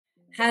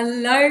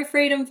Hello,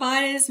 Freedom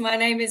Fighters. My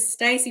name is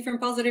Stacey from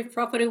Positive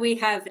Property. We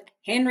have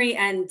Henry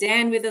and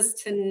Dan with us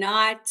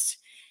tonight.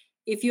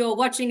 If you're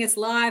watching us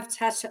live,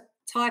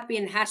 type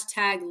in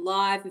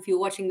 #live. If you're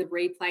watching the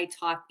replay,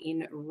 type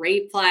in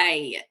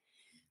replay.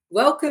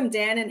 Welcome,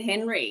 Dan and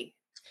Henry.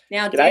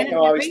 Now, Dan,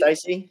 how are we,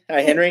 Stacey?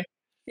 Hi, Henry.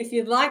 If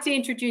you'd like to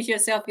introduce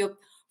yourself, you're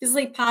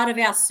obviously part of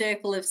our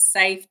circle of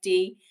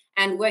safety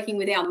and working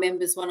with our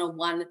members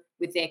one-on-one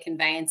with their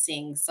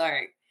conveyancing. So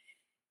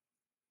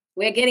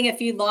we're getting a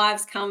few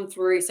lives come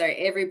through, so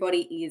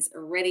everybody is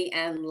ready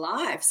and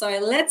live. So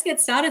let's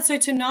get started. So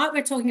tonight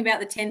we're talking about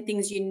the 10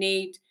 things you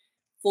need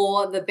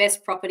for the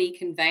best property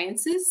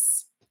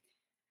conveyances.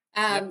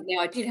 Now,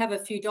 I did have a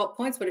few dot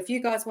points, but if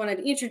you guys wanted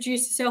to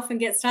introduce yourself and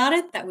get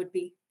started, that would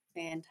be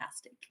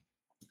fantastic.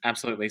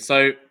 Absolutely.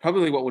 So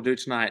probably what we'll do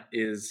tonight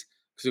is,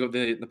 because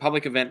we've got the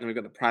public event and we've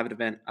got the private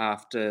event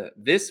after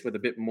this with a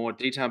bit more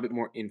detail, a bit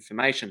more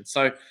information.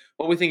 So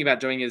what we're thinking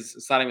about doing is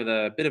starting with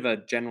a bit of a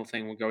general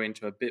thing. We'll go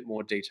into a bit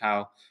more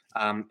detail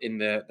in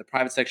the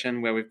private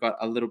section where we've got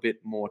a little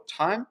bit more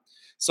time.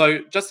 So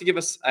just to give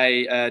us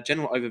a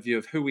general overview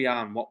of who we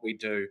are and what we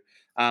do.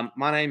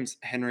 My name's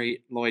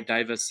Henry Lloyd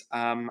Davis,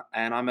 and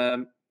I'm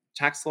a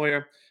tax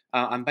lawyer.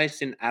 I'm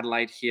based in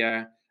Adelaide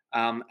here.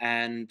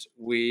 And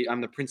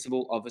I'm the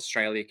principal of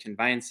Australia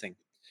Conveyancing.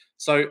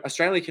 So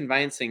Australia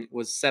Conveyancing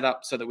was set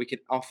up so that we could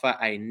offer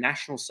a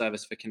national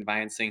service for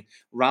conveyancing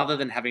rather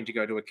than having to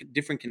go to a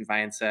different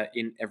conveyancer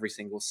in every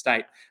single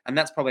state. And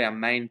that's probably our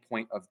main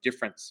point of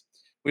difference.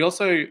 We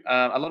also,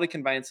 a lot of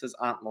conveyancers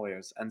aren't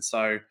lawyers. And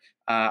so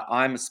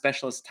I'm a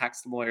specialist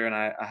tax lawyer and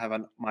I have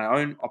my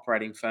own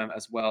operating firm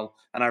as well.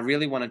 And I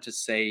really wanted to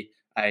see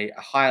a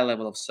higher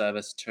level of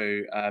service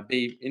to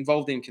be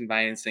involved in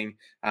conveyancing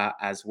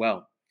as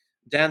well.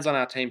 Dan's on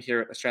our team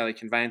here at Australia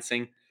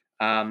Conveyancing.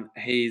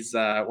 He's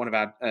one of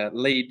our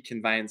lead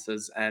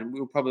conveyancers, and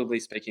we'll probably be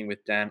speaking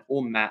with Dan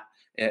or Matt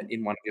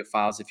in one of your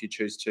files if you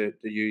choose to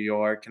do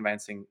your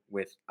conveyancing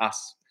with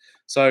us.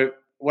 So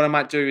what I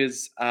might do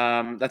is,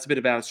 that's a bit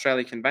about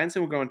Australia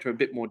Conveyancing. We'll go into a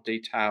bit more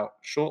detail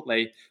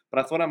shortly, but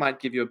I thought I might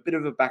give you a bit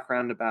of a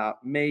background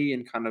about me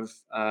and kind of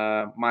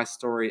my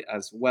story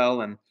as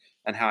well and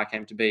how I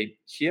came to be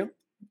here.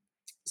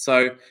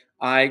 So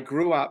I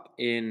grew up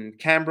in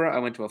Canberra. I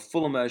went to a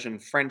full immersion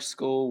French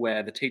school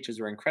where the teachers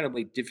were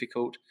incredibly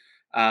difficult,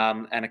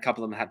 and a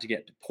couple of them had to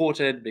get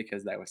deported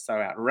because they were so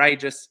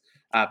outrageous,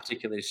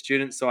 particularly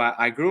students. So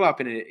I grew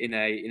up in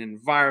an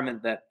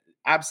environment that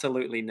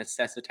absolutely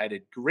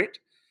necessitated grit.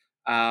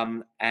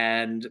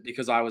 And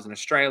because I was an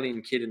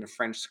Australian kid in a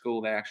French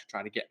school, they actually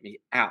tried to get me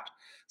out.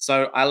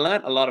 So I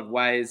learned a lot of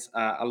ways.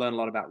 I learned a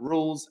lot about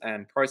rules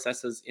and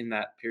processes in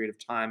that period of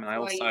time. And I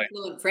also you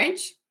fluent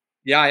French?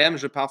 Yeah, I am.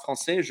 Je parle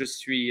français. Je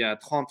suis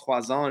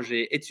 33 ans.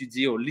 J'ai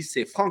étudié au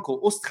lycée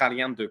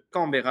franco-australien de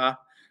Canberra.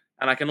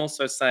 And I can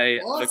also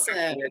say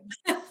awesome.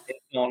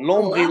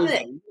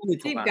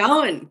 Keep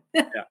going.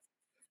 Yeah.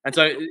 And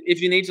so if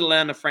you need to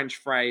learn a French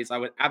phrase, I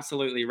would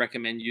absolutely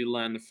recommend you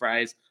learn the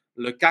phrase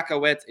Le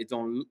cacahuète est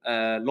dans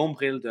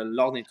l'ombril de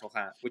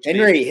l'ornithorynque.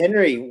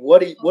 Henry,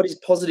 what is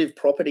positive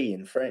property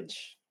in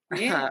French?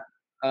 Yeah.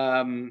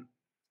 I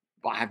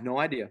have no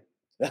idea.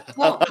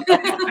 Positive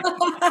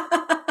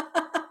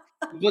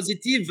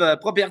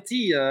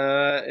property.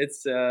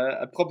 It's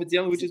a property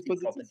which is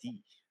positive.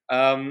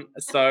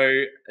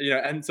 So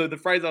the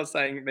phrase I was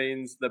saying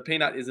means the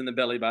peanut is in the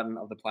belly button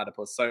of the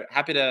platypus. So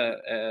happy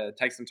to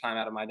take some time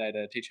out of my day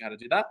to teach you how to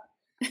do that.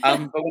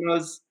 But when I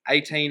was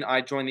 18, I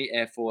joined the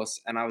Air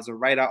Force and I was a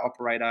radar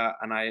operator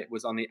and I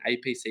was on the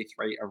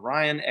APC-3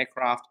 Orion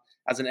aircraft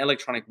as an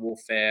electronic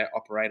warfare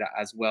operator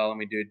as well. And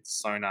we did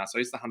sonar. So I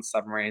used to hunt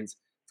submarines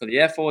for the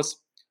Air Force.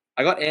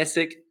 I got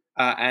airsick.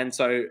 And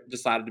so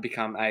decided to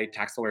become a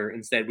tax lawyer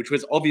instead, which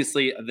was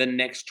obviously the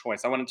next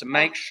choice. I wanted to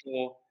make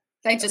sure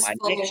they just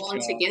follow on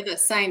together.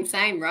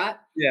 Same, right?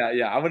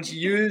 Yeah. I wanted to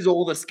use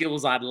all the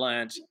skills I'd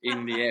learned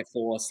in the Air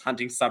Force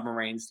hunting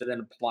submarines to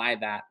then apply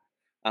that.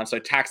 So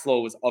tax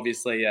law was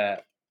obviously,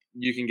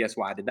 you can guess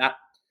why I did that.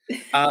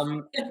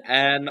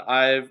 And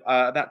I've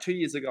about 2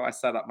 years ago, I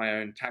set up my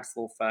own tax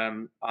law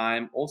firm.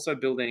 I'm also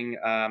building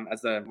I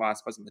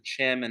suppose I'm the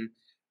chairman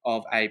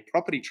of a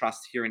property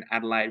trust here in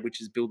Adelaide,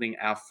 which is building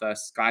our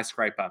first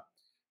skyscraper.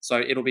 So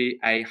it'll be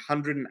a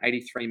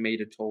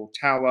 183-meter tall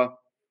tower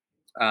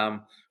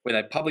with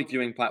a public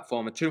viewing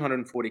platform, a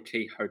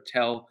 240-key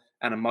hotel,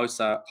 and a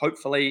MOSA.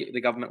 Hopefully, the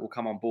government will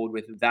come on board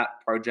with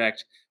that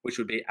project, which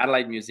would be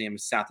Adelaide Museum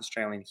of South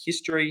Australian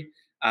History,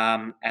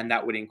 and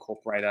that would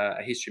incorporate a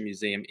history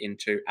museum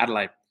into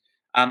Adelaide.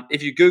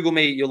 If you Google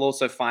me, you'll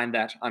also find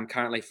that I'm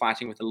currently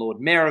fighting with the Lord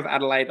Mayor of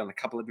Adelaide on a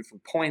couple of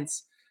different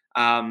points.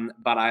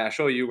 But I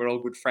assure you we're all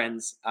good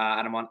friends,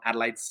 and I'm on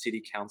Adelaide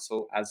City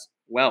Council as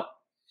well.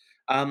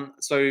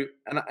 So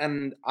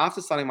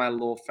after starting my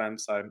law firm,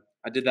 so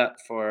I did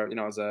that for,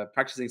 I was a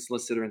practicing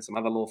solicitor in some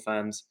other law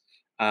firms,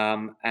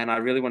 and I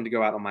really wanted to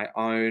go out on my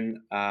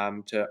own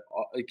to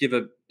give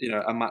a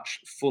much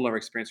fuller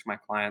experience for my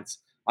clients.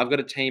 I've got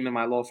a team in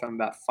my law firm,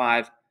 about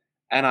 5,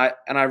 And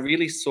I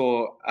really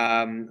saw,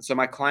 so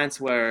my clients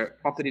were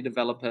property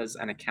developers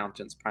and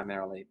accountants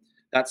primarily.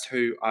 That's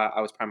who I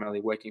was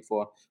primarily working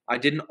for. I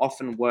didn't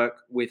often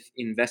work with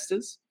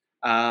investors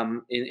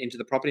into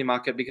the property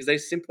market because they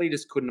simply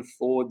just couldn't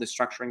afford the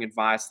structuring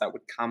advice that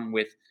would come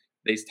with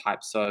these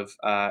types of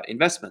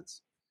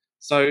investments.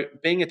 So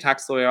being a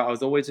tax lawyer, I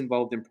was always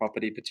involved in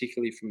property,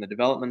 particularly from the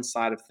development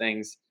side of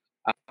things.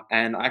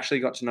 And I actually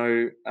got to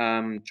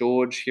know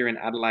George here in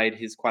Adelaide.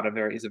 He's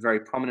a very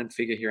prominent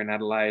figure here in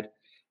Adelaide.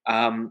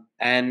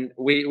 And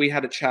we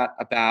had a chat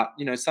about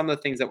some of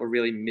the things that were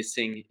really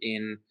missing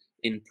in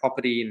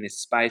property in this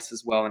space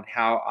as well, and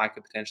how I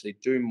could potentially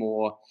do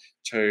more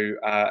to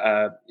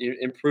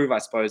improve, I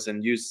suppose,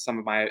 and use some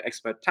of my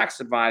expert tax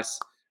advice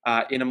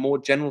in a more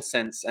general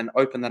sense and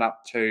open that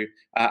up to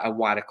a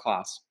wider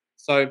class.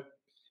 So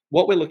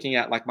what we're looking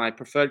at, like my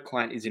preferred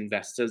client is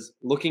investors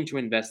looking to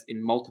invest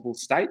in multiple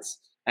states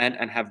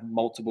and have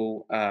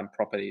multiple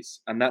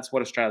properties. And that's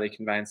what Australia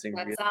Conveyancing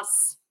really That's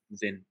us.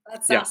 is in.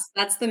 That's Yeah. us.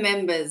 That's the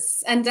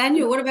members. And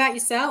Daniel, what about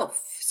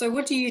yourself? So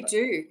what do you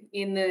do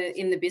in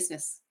the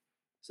business?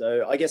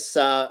 So I guess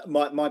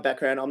my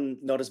background, I'm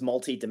not as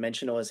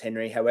multi-dimensional as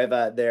Henry.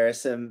 However, there are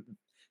some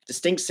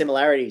distinct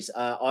similarities.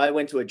 I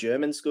went to a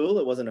German school.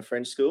 It wasn't a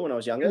French school when I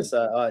was younger.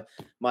 So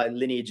my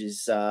lineage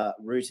is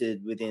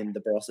rooted within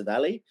the Barossa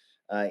Valley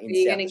in Are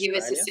you South going to give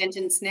us a Australia.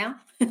 sentence now?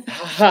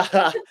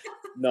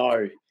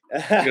 No. No.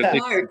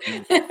 No.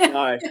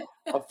 Nine.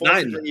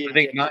 Unfortunately, I you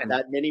think did nine.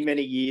 that many,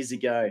 many years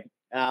ago.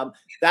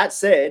 That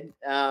said,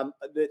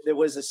 there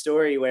was a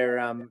story where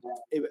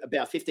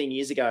about 15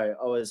 years ago,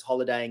 I was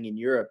holidaying in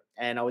Europe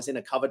and I was in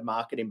a covered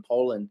market in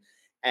Poland,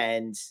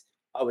 and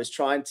I was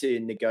trying to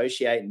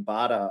negotiate and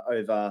barter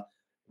over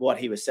what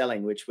he was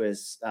selling, which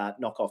was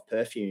knockoff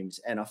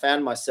perfumes. And I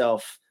found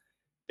myself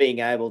being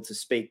able to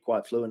speak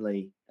quite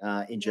fluently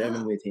in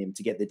German Wow. with him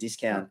to get the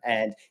discount.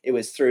 And it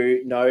was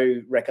through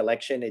no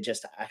recollection. It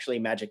just actually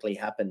magically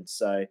happened.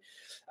 So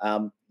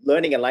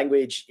learning a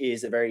language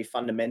is a very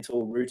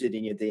fundamental, rooted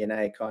in your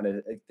DNA kind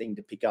of thing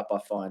to pick up, I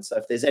find. So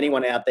if there's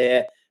anyone out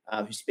there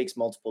who speaks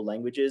multiple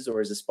languages or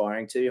is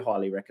aspiring to,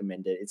 highly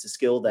recommend it. It's a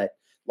skill that,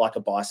 like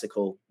a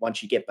bicycle,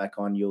 once you get back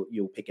on,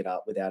 you'll pick it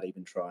up without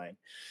even trying.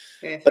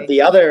 Perfect. But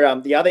the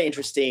other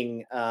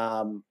interesting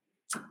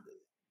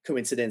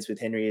coincidence with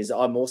Henry is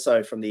I'm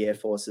also from the Air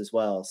Force as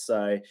well.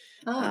 So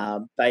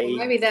Well, they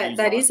maybe that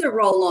utilize is a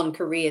roll-on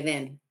career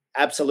then.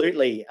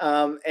 absolutely.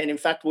 And in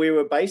fact, we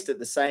were based at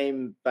the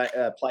same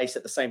place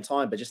at the same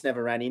time, but just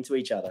never ran into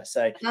each other.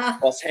 So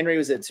whilst Henry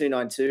was at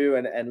 292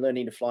 and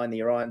learning to fly in the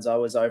Orions, I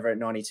was over at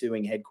 92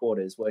 Wing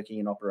headquarters working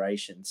in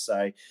operations.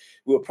 So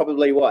we were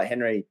probably, what,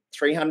 Henry,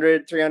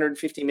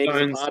 350 meters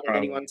Stones apart at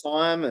any throw. one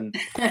time. And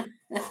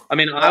I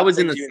mean, I was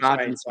in the sent you in strange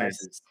sergeant's mess.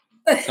 places.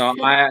 So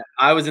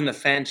I was in the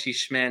fancy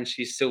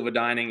schmancy silver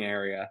dining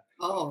area.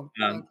 Oh,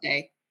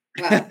 okay.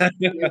 Well,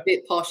 you're a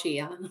bit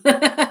poshy, huh?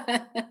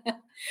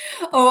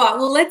 All right,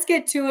 well, let's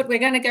get to it. We're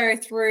going to go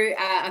through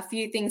a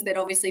few things that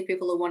obviously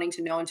people are wanting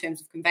to know in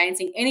terms of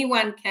conveyancing.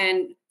 Anyone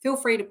can feel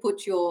free to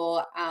put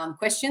your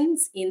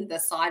questions in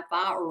the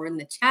sidebar or in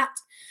the chat.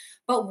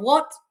 But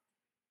what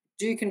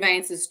do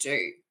conveyancers do?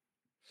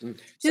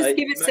 Just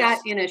give us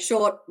that in a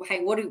short,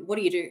 hey, what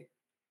do you do?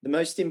 The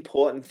most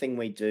important thing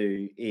we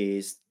do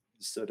is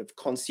sort of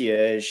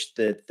concierge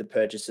the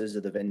purchasers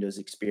or the vendors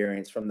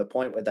experience from the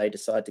point where they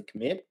decide to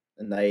commit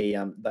and they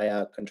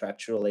are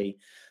contractually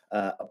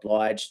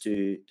obliged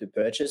to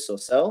purchase or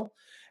sell,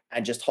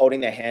 and just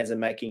holding their hands and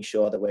making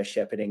sure that we're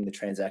shepherding the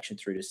transaction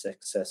through to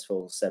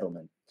successful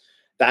settlement.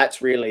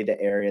 That's really the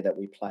area that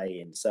we play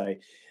in. So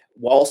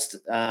whilst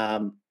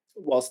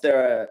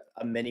there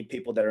are many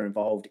people that are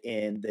involved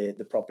in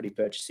the property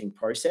purchasing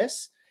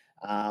process,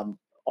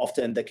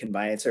 often the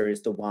conveyancer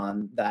is the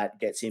one that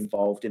gets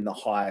involved in the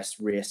highest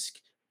risk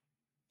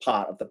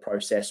part of the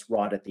process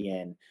right at the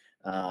end.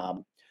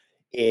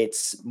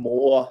 It's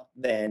more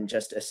than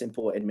just a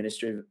simple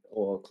administrative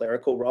or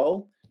clerical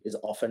role, is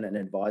often an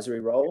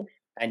advisory role.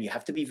 And you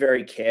have to be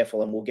very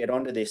careful, and we'll get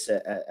onto this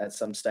at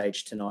some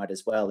stage tonight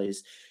as well,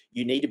 is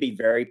you need to be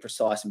very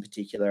precise and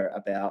particular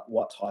about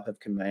what type of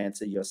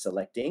conveyancer you're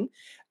selecting,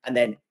 and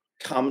then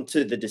come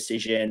to the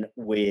decision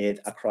with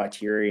a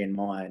criteria in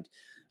mind.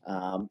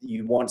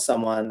 You want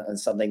someone and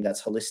something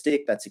that's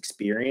holistic, that's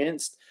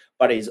experienced,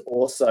 but is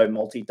also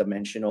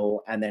multidimensional,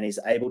 and then is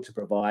able to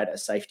provide a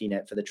safety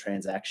net for the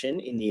transaction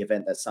in the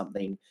event that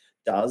something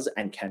does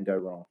and can go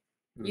wrong.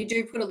 You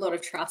do put a lot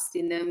of trust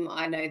in them.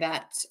 I know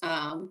that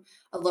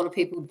a lot of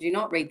people do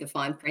not read the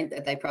fine print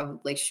that they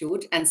probably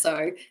should. And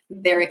so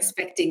they're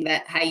expecting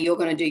that, hey, you're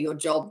going to do your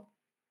job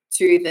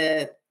to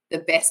the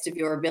best of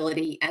your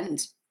ability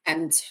and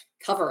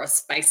cover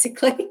us,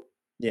 basically.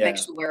 Yeah. Make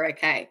sure we're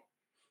okay.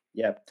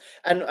 Yeah.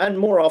 And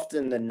more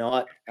often than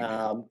not,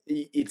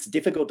 it's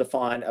difficult to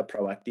find a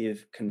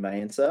proactive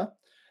conveyancer.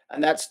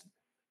 And that's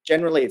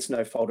generally, it's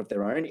no fault of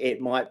their own.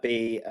 It might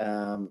be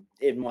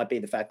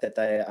the fact that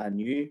they are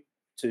new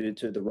to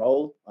the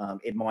role.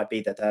 It might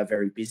be that they're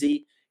very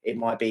busy. It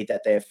might be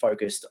that they're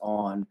focused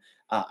on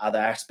other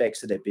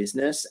aspects of their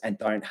business and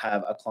don't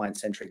have a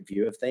client-centric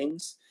view of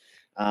things.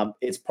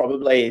 It's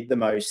probably the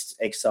most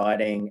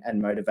exciting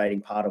and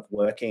motivating part of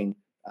working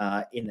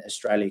in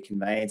Australia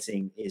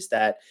conveyancing is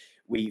that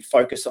we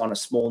focus on a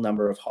small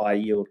number of high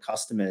yield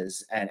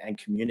customers and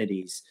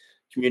communities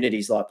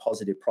like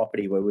Positive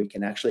Property, where we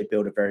can actually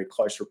build a very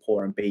close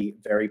rapport and be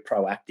very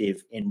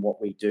proactive in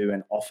what we do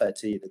and offer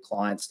to the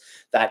clients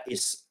that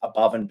is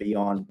above and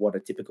beyond what a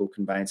typical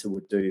conveyancer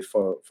would do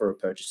for a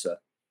purchaser.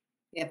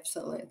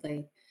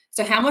 Absolutely.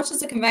 So how much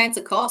does a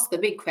conveyancer cost? The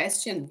big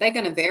question. They're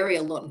going to vary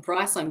a lot in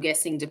price, I'm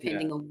guessing,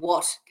 depending on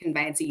what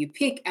conveyancer you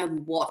pick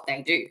and what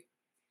they do.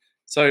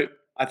 So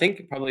I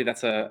think probably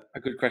that's a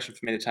good question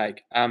for me to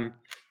take.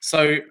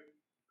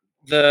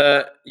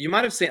 You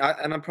might have seen,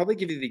 and I'll probably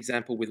give you the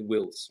example with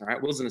wills, all right?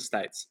 Wills and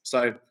estates.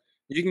 So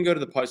you can go to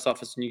the post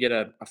office and you get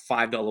a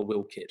 $5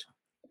 will kit.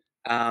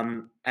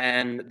 And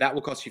that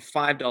will cost you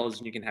 $5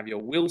 and you can have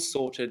your will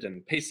sorted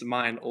and peace of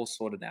mind all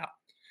sorted out.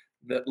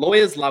 The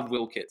lawyers love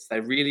will kits.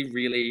 They really,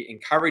 really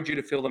encourage you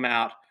to fill them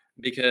out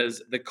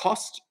because the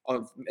cost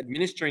of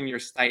administering your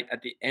estate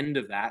at the end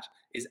of that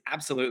is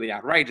absolutely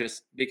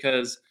outrageous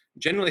because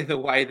generally the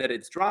way that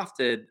it's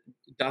drafted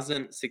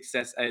doesn't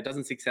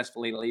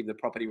successfully leave the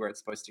property where it's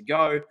supposed to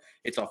go.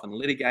 It's often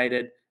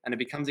litigated and it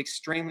becomes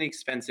extremely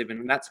expensive.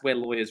 And that's where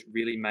lawyers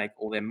really make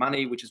all their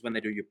money, which is when they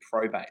do your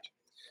probate.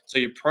 So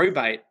your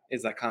probate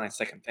is that kind of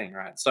second thing,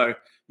 right? So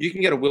you can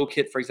get a will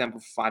kit, for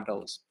example, for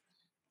 $5.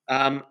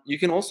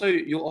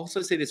 You'll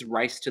also see this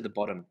race to the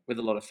bottom with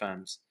a lot of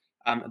firms.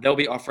 They'll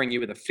be offering you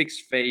with a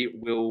fixed fee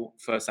will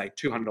for say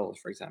 $200,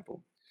 for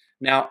example.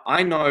 Now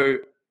I know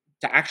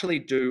to actually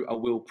do a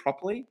will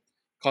properly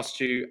costs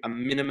you a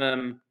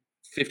minimum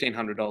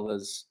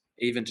 $1,500,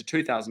 even to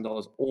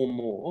 $2,000 or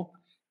more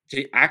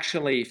to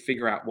actually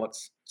figure out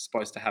what's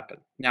supposed to happen.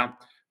 Now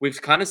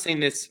we've kind of seen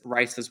this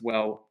race as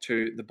well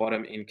to the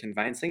bottom in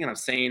conveyancing, and I've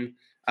seen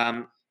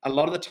a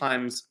lot of the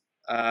times.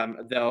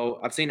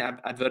 I've seen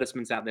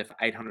advertisements out there for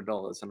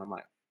 $800, and I'm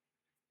like,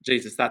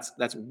 Jesus, that's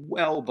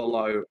well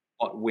below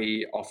what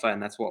we offer,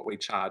 and that's what we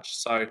charge.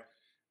 So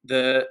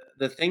the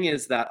thing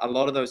is that a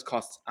lot of those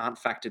costs aren't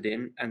factored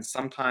in, and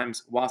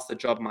sometimes whilst the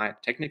job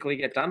might technically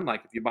get done,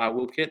 like if you buy a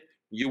will kit,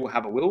 you will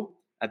have a will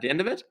at the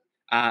end of it.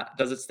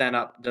 Does it stand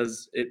up?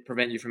 Does it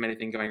prevent you from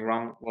anything going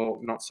wrong? Well,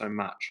 not so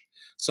much.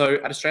 So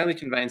at Australia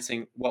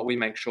Conveyancing, what we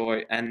make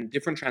sure, and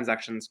different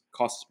transactions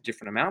cost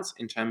different amounts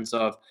in terms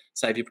of,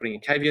 say, if you're putting a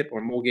caveat or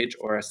a mortgage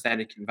or a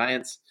standard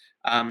conveyance,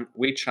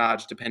 we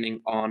charge depending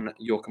on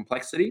your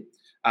complexity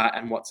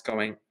and what's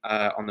going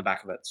on the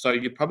back of it. So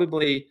you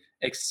probably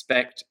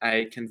expect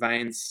a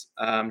conveyance,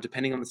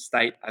 depending on the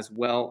state as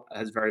well,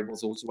 has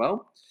variables as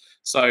well.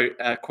 So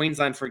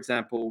Queensland, for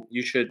example,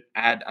 you should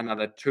add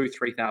another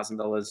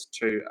 $2,000-$3,000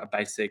 to a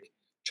basic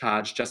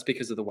charge just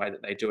because of the way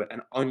that they do it.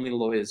 And only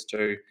lawyers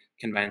do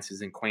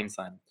conveyances in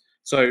Queensland.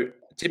 So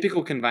a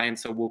typical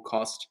conveyancer will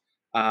cost,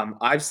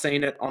 I've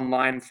seen it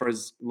online for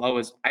as low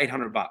as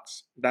 $800.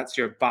 That's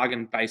your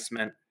bargain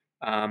basement,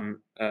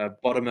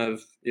 bottom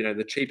of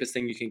the cheapest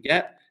thing you can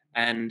get.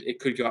 And it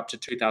could go up to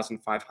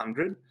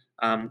 $2,500,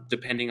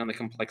 depending on the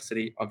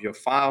complexity of your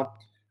file.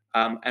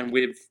 And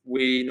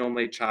we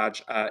normally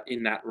charge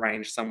in that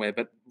range somewhere,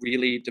 but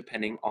really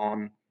depending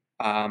on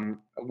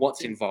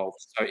what's involved.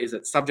 So is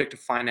it subject to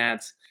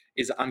finance?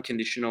 Is it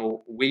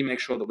unconditional? We make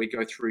sure that we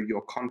go through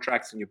your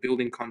contracts and your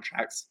building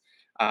contracts,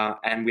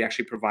 and we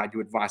actually provide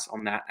you advice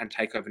on that and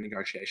take over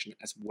negotiation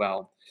as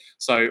well.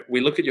 So we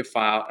look at your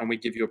file and we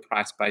give you a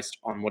price based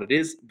on what it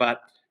is.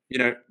 But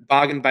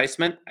bargain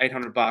basement,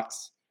 $800.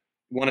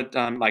 Want it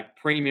done like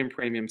premium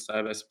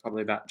service,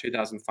 probably about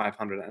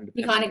 $2,500. And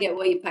you kind of get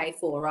what you pay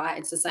for, right?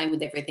 It's the same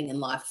with everything in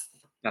life.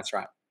 That's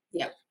right.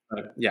 Yeah.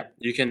 Yeah,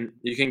 you can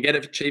get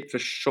it cheap for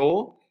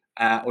sure,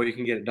 or you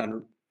can get it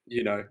done.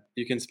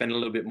 You can spend a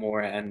little bit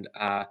more and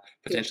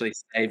potentially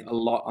save a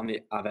lot on the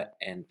other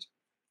end.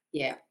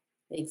 Yeah,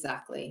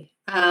 exactly.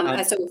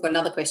 So we've got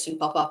another question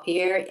pop up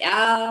here.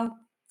 Are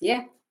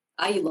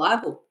you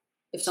liable?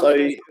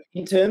 So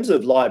in terms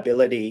of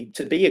liability,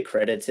 to be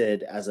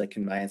accredited as a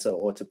conveyancer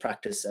or to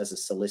practice as a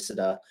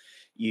solicitor,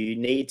 you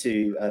need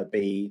to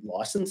be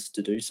licensed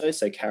to do so.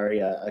 So carry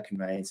a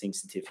conveyancing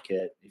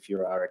certificate if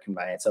you are a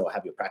conveyancer, or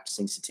have your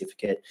practicing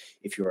certificate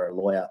if you're a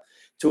lawyer.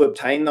 To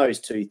obtain those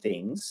two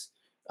things,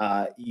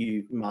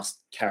 you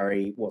must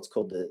carry what's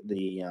called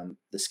the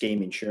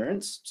scheme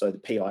insurance, so the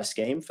PI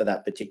scheme for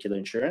that particular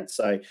insurance.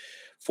 So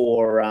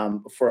for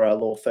a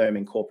law firm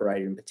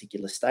incorporated in a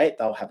particular state,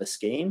 they'll have a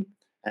scheme.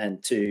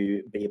 And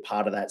to be a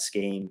part of that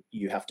scheme,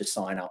 you have to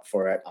sign up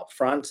for it up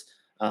front,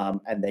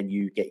 and then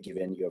you get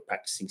given your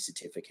practicing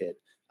certificate,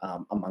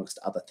 amongst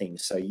other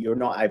things. So you're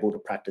not able to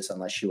practice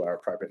unless you are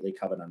appropriately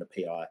covered under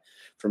PI.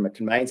 From a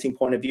conveyancing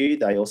point of view,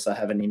 they also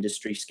have an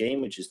industry scheme,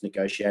 which is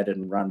negotiated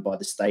and run by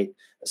the state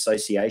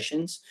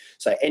associations.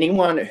 So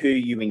anyone who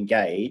you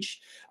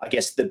engage, I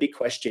guess the big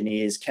question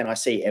is, can I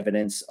see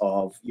evidence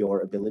of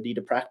your ability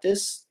to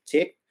practice?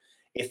 Tick.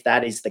 If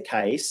that is the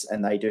case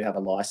and they do have a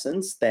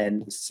license,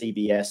 then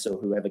CBS or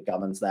whoever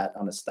governs that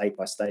on a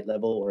state-by-state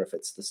level, or if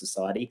it's the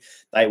society,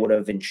 they would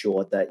have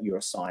ensured that you're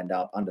signed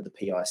up under the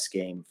PI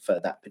scheme for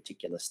that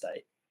particular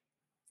state.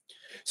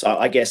 So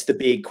I guess the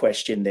big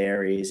question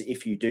there is,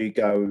 if you do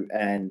go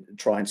and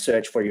try and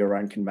search for your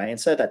own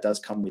conveyancer, that does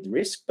come with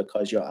risk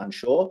because you're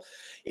unsure.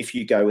 If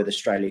you go with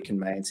Australia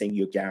Conveyancing,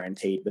 you're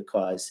guaranteed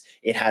because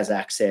it has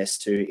access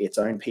to its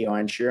own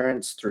PI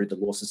insurance through the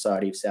Law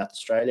Society of South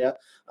Australia,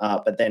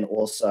 but then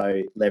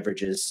also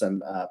leverages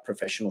some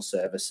professional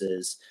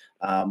services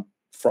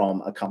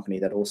from a company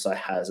that also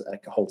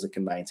holds a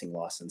conveyancing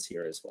license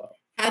here as well.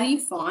 How do you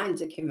find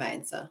a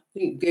conveyancer?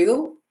 You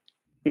Google?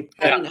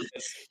 Yeah.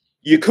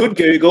 You could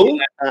Google.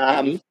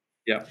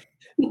 Yeah.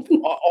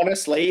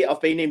 Honestly,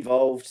 I've been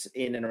involved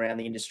in and around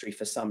the industry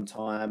for some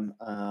time.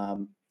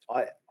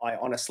 I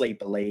honestly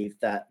believe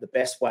that the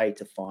best way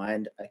to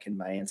find a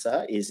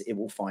conveyancer is it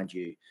will find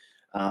you.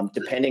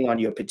 Depending on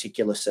your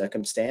particular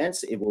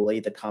circumstance, it will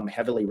either come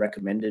heavily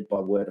recommended by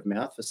word of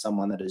mouth for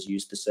someone that has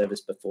used the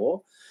service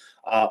before,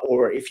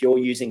 or if you're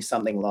using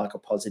something like a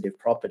positive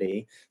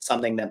property,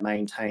 something that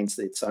maintains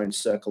its own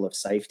circle of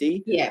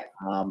safety,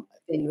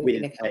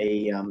 with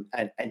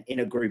an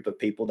inner group of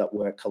people that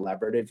work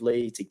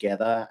collaboratively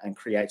together and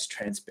creates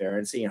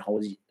transparency and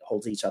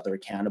holds each other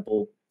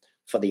accountable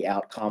for the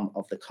outcome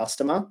of the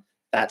customer,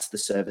 that's the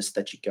service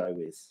that you go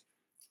with.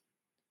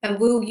 And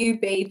will you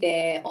be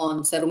there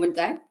on settlement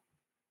day?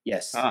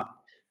 Yes.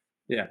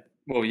 Yeah.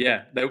 Well,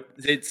 yeah.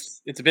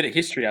 It's a bit of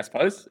history, I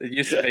suppose. It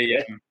used to be.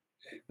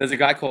 There's a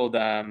guy called.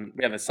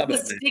 We have a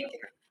suburb.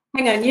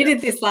 Hang on, you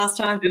did this last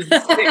time.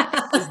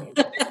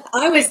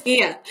 I was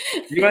here.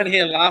 You weren't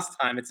here last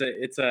time.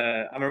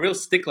 I'm a real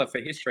stickler for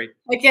history.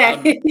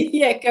 Okay.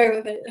 Yeah,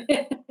 go with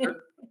it.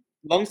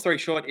 Long story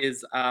short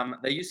is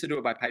they used to do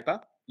it by paper.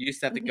 You used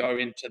to have to go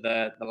into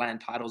the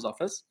land titles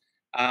office.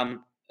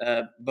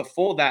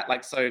 Before that,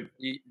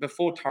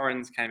 before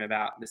Torrens came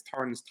about, this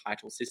Torrens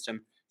title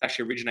system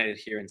actually originated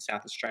here in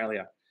South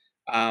Australia.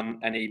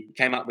 And he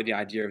came up with the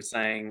idea of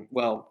saying,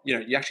 well,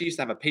 you actually used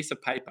to have a piece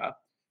of paper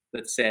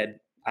that said,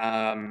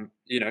 I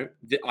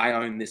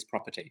own this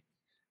property.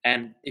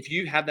 And if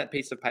you had that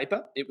piece of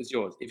paper, it was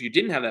yours. If you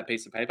didn't have that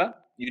piece of paper,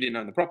 you didn't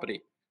own the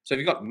property. So if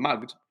you got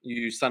mugged,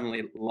 you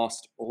suddenly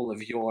lost all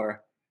of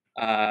your,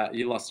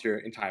 you lost your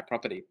entire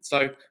property.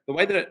 So the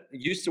way that it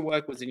used to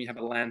work was then you have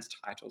a lands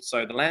title.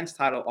 So the lands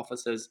title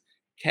officers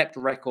kept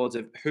records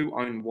of who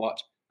owned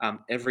what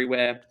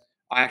everywhere.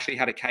 I actually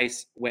had a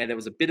case where there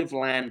was a bit of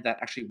land that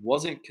actually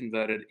wasn't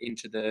converted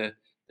into the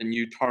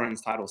new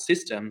Torrens title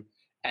system.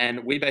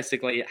 And we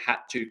basically had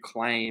to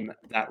claim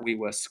that we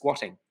were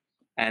squatting.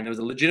 And there was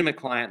a legitimate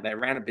client, they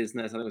ran a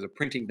business, and it was a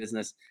printing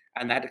business,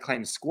 and they had to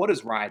claim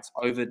squatters' rights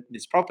over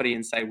this property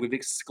and say, we've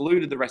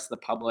excluded the rest of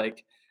the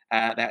public.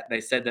 That they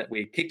said that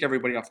we kicked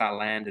everybody off our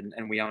land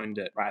and we owned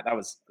it, right? That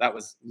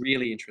was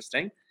really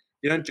interesting.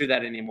 You don't do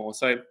that anymore.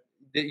 So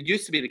it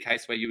used to be the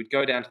case where you would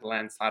go down to the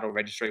land title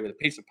registry with a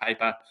piece of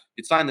paper,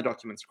 you'd sign the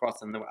documents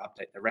across, and they would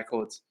update the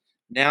records.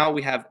 Now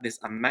we have this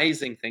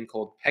amazing thing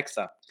called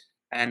PEXA.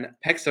 And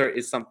PEXA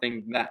is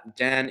something that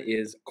Dan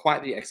is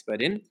quite the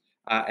expert in.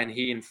 And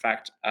he, in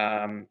fact,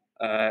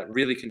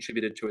 really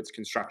contributed to its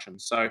construction.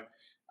 So,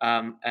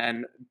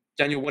 and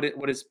Daniel,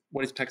 what is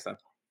PEXA?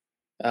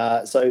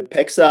 So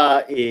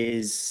PEXA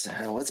is,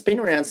 it's been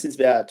around since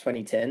about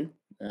 2010,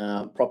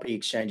 Property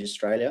Exchange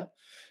Australia.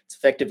 It's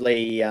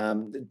effectively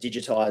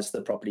digitized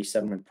the property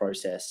settlement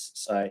process.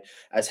 So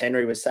as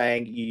Henry was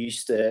saying, you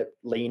used to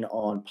lean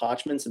on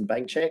parchments and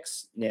bank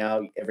checks.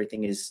 Now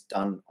everything is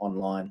done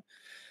online.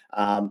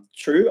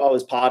 True, I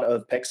was part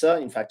of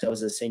PEXA. In fact, I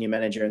was a senior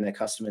manager in their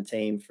customer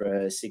team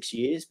for 6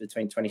 years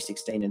between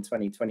 2016 and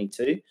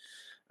 2022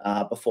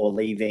 before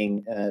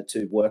leaving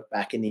to work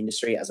back in the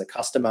industry as a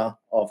customer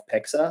of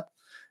PEXA.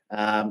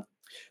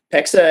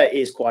 PEXA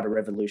is quite a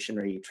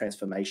revolutionary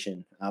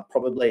transformation,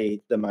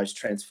 probably the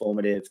most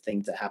transformative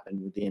thing to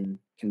happen within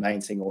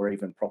conveyancing or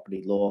even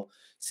property law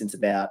since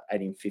about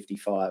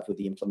 1855 with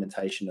the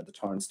implementation of the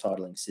Torrens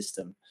titling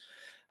system.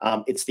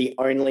 It's the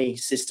only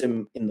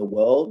system in the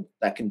world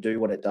that can do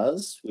what it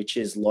does, which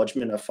is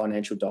lodgement of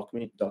financial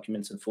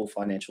documents and full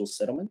financial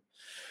settlement.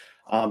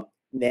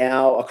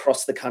 Now,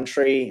 across the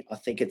country, I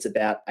think it's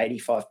about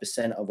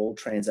 85% of all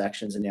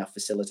transactions are now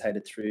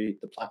facilitated through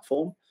the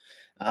platform.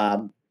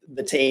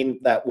 The team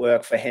that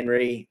work for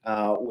Henry,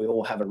 we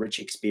all have a rich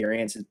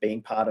experience as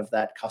being part of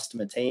that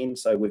customer team.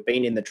 So we've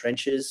been in the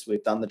trenches.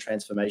 We've done the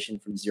transformation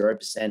from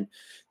 0%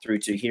 through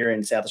to here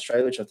in South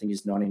Australia, which I think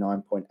is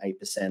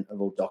 99.8%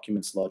 of all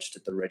documents lodged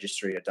at the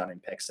registry are done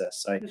in PEXA.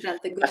 So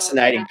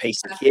fascinating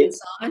piece of kit.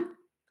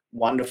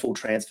 Wonderful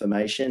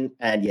transformation,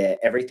 and yeah,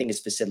 everything is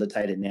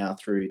facilitated now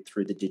through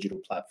the digital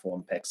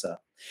platform PEXA,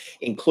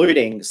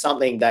 including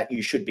something that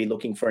you should be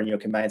looking for in your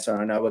conveyancer.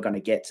 I know we're going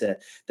to get to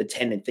the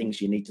 10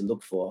 things you need to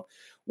look for.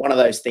 One of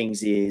those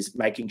things is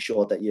making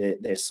sure that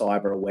they're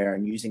cyber aware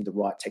and using the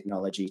right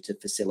technology to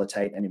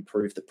facilitate and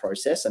improve the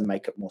process and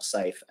make it more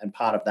safe. And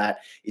part of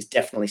that is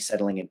definitely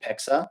settling in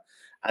PEXA.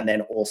 And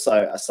then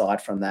also,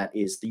 aside from that,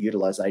 is the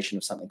utilization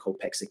of something called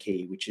PEXA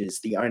Key, which is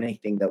the only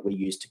thing that we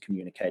use to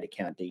communicate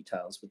account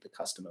details with the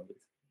customer with.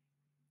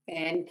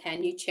 And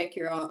can you check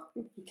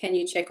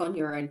on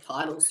your own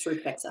titles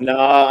through PEXA?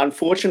 No,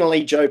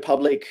 unfortunately, Joe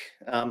Public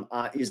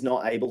is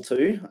not able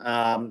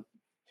to.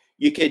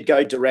 You could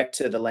go direct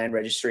to the land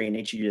registry in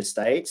each of your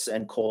states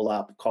and call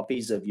up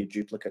copies of your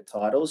duplicate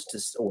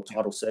titles or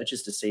title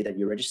searches to see that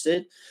you're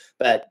registered.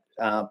 But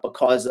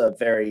because of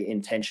very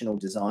intentional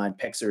design,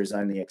 PEXA is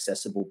only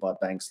accessible by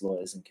banks,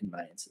 lawyers, and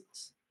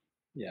conveyancers.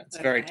 Yeah, it's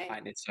very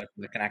tight-knit circle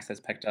that can access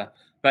PEXA.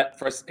 But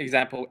for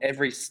example,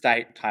 every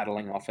state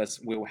titling office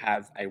will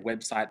have a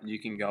website that you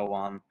can go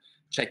on,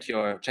 check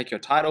your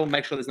title,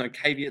 make sure there's no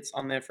caveats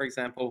on there, for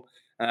example.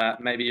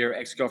 Maybe your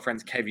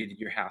ex-girlfriend's caveated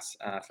your house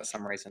for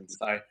some reason.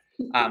 So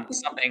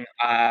something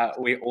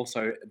we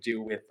also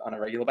deal with on a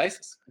regular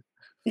basis.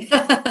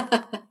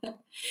 Okay,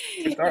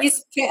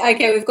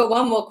 we've got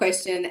one more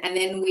question, and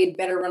then we'd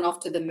better run off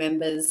to the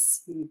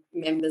members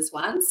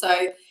one.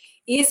 So,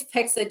 is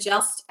PEXA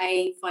just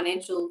a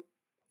financial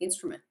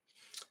instrument?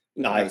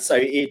 No, so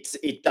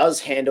it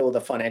does handle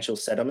the financial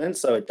settlement.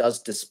 So it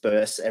does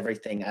disperse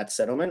everything at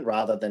settlement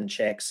rather than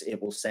checks.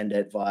 It will send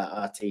it via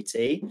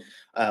RTT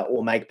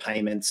or make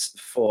payments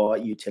for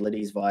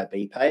utilities via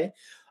BPay.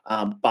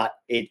 But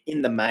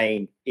in the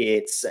main,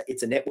 it's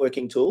a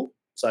networking tool.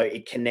 So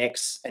it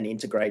connects and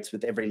integrates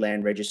with every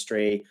land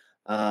registry,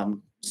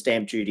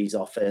 stamp duties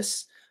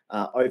office,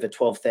 over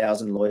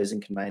 12,000 lawyers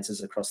and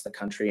conveyancers across the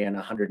country, and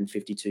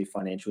 152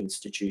 financial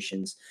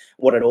institutions.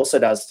 What it also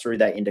does through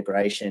that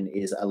integration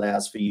is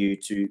allows for you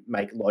to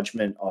make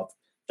lodgement of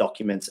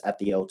documents at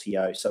the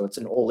LTO. So it's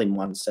an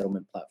all-in-one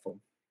settlement platform.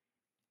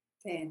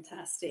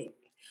 Fantastic.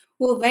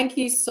 Well, thank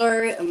you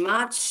so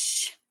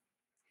much,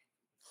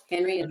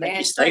 Henry and Dan. Thank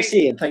you,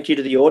 Stacey, and thank you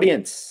to the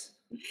audience.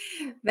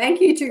 Thank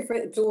you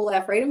to all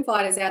our freedom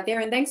fighters out there,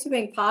 and thanks for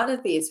being part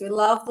of this. We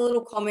love the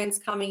little comments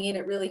coming in.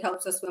 It really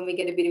helps us when we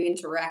get a bit of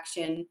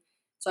interaction.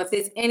 So if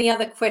there's any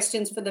other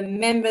questions for the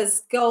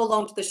members, go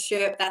along to the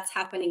SHERP. That's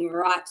happening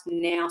right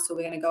now. So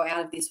we're going to go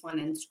out of this one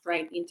and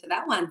straight into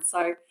that one.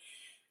 So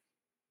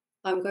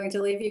I'm going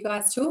to leave you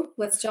guys to it.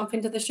 Let's jump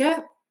into the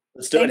SHERP.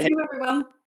 Let's do it. Thank you, everyone.